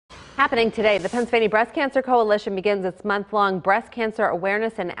Happening today, the Pennsylvania Breast Cancer Coalition begins its month-long breast cancer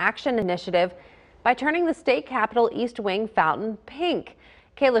awareness and action initiative by turning the state capitol East Wing fountain pink.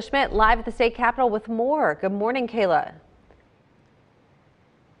 Kayla Schmidt live at the state capitol with more. Good morning, Kayla.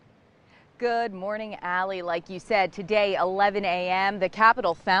 Good morning, Allie. Like you said, today, 11 a.m., the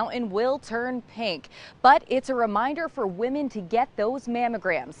Capitol fountain will turn pink. But it's a reminder for women to get those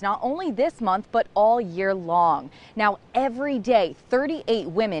mammograms, not only this month, but all year long. Now, every day,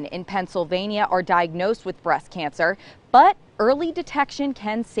 38 women in Pennsylvania are diagnosed with breast cancer, but early detection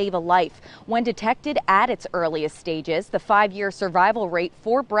can save a life. When detected at its earliest stages, the 5-year survival rate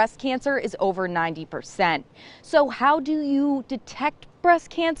for breast cancer is over 90%. So how do you detect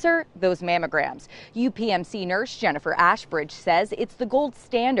breast cancer? Those mammograms. UPMC nurse Jennifer Ashbridge says it's the gold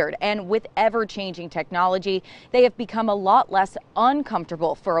standard, and with ever-changing technology, they have become a lot less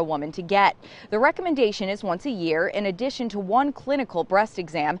uncomfortable for a woman to get. The recommendation is once a year in addition to one clinical breast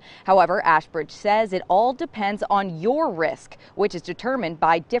exam. However, Ashbridge says it all depends on your risk, which is determined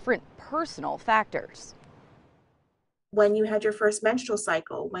by different personal factors. When you had your first menstrual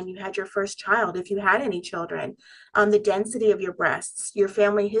cycle, when you had your first child, if you had any children, the density of your breasts, your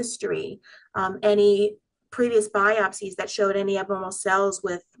family history, any previous biopsies that showed any abnormal cells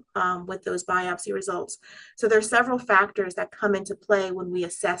with those biopsy results. So there are several factors that come into play when we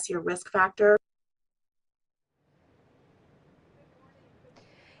assess your risk factor.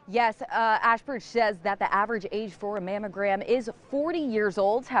 Yes, Ashbridge says that the average age for a mammogram is 40 years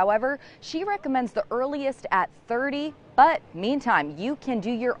old. However, she recommends the earliest at 30. But meantime, you can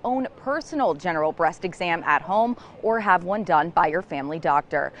do your own personal general breast exam at home or have one done by your family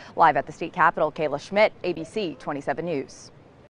doctor. Live at the state capitol, Kayla Schmidt, ABC 27 News.